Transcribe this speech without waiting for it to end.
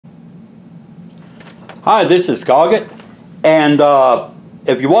Hi, this is Scoggett, and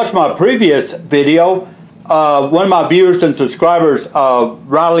if you watch my previous video, one of my viewers and subscribers,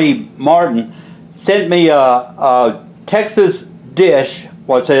 Riley Martin, sent me a Texas dish,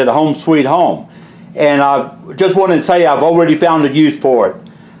 what's it, Home Sweet Home, and I just wanted to say I've already found a use for it.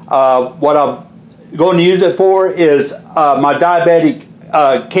 What I'm going to use it for is my diabetic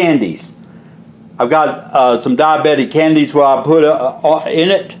candies. I've got some diabetic candies where I put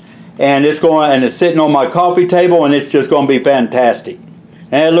in it, and it's sitting on my coffee table, and it's just going to be fantastic.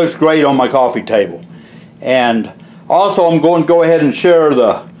 And it looks great on my coffee table. And also, I'm going to go ahead and share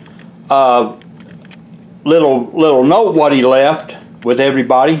the little note what he left with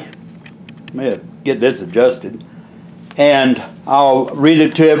everybody. Let me get this adjusted, and I'll read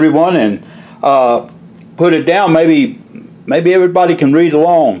it to everyone and put it down. Maybe everybody can read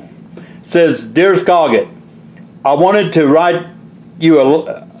along. It says, "Dear Scoggett, I wanted to write you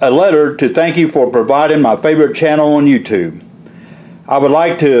a letter to thank you for providing my favorite channel on YouTube. I would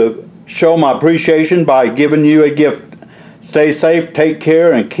like to show my appreciation by giving you a gift. Stay safe, take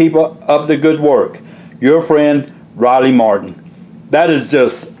care, and keep up the good work. Your friend, Riley Martin." That is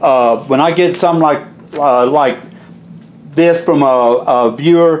just, when I get something like this from a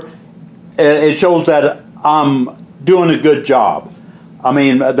viewer, it shows that I'm doing a good job. I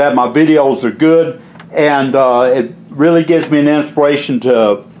mean, that my videos are good, and it really gives me an inspiration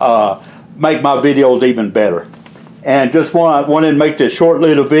to make my videos even better. And just wanted to make this short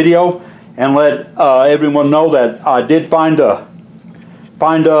little video and let everyone know that I did find something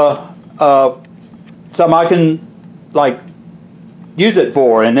I can use it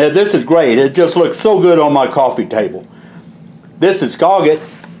for, and this is great. It just looks so good on my coffee table. This is Scoggett.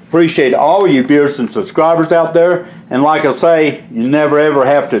 Appreciate all you viewers and subscribers out there, and like I say, you never ever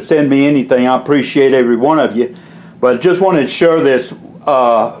have to send me anything. I appreciate every one of you, but just wanted to share this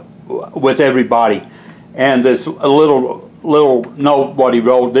with everybody. And this little note what he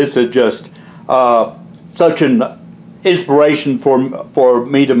wrote, this is just such an inspiration for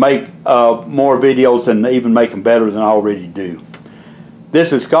me to make more videos and even make them better than I already do.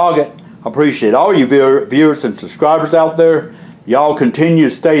 This is Scoggett. I appreciate all you viewers and subscribers out there. Y'all continue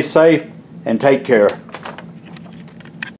to stay safe and take care.